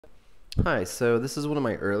Hi, so this is one of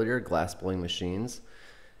my earlier glass blowing machines,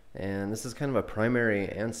 and this is kind of a primary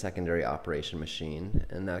and secondary operation machine,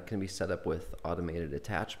 and that can be set up with automated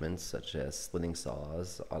attachments such as slitting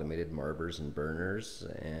saws, automated marbers and burners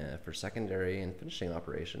for secondary and finishing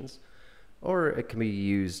operations, or it can be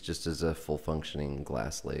used just as a full functioning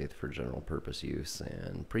glass lathe for general purpose use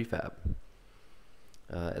and prefab.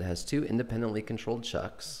 It has two independently controlled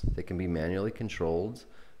chucks. They can be manually controlled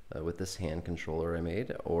with this hand controller I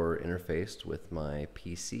made, or interfaced with my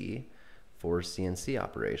PC for CNC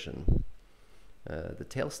operation. The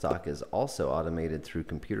tailstock is also automated through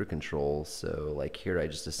computer control, so like here I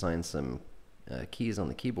just assigned some keys on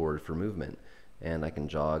the keyboard for movement, and I can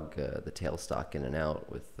jog the tailstock in and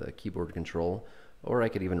out with keyboard control, or I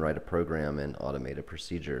could even write a program and automate a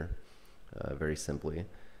procedure very simply.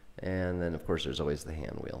 And then of course there's always the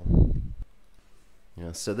hand wheel.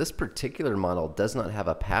 So this particular model does not have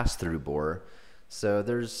a pass-through bore, so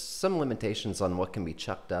there's some limitations on what can be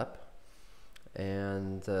chucked up,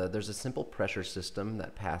 and there's a simple pressure system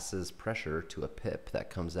that passes pressure to a pip that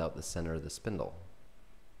comes out the center of the spindle.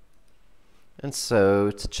 And so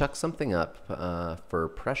to chuck something up for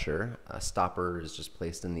pressure, a stopper is just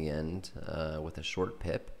placed in the end with a short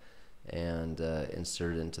pip and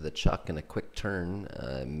inserted into the chuck, and a quick turn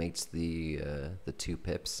mates the two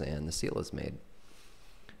pips and the seal is made.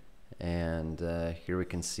 And here we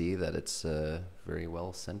can see that it's very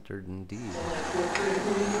well centered indeed.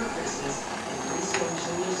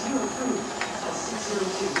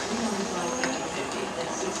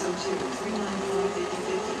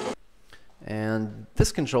 And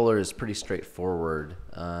this controller is pretty straightforward.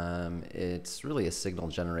 It's really a signal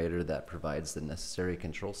generator that provides the necessary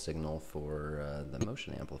control signal for the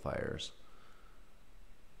motion amplifiers.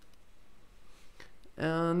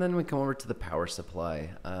 And then we come over to the power supply.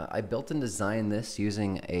 I built and designed this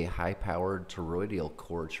using a high-powered toroidal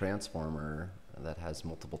core transformer that has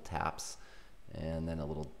multiple taps, and then a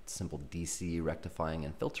little simple DC rectifying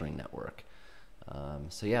and filtering network.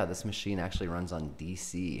 So yeah, this machine actually runs on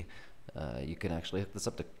DC. You can actually hook this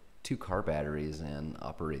up to 2 car batteries and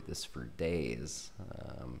operate this for days.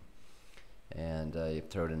 You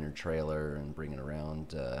throw it in your trailer and bring it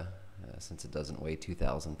around. Since it doesn't weigh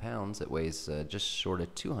 2,000 pounds, it weighs just short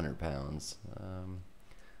of 200 pounds. And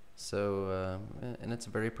it's a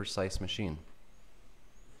very precise machine.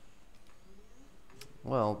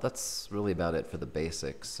 Well, that's really about it for the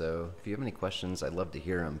basics. So if you have any questions, I'd love to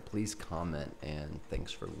hear them. Please comment, and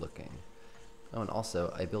thanks for looking. Oh, and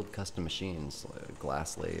also, I build custom machines,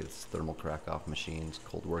 glass lathes, thermal crack-off machines,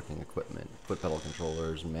 cold working equipment, foot pedal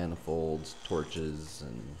controllers, manifolds, torches,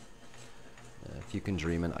 and if you can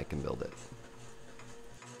dream it, I can build it.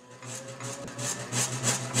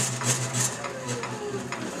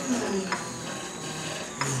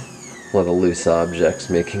 A lot of loose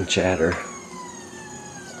objects making chatter.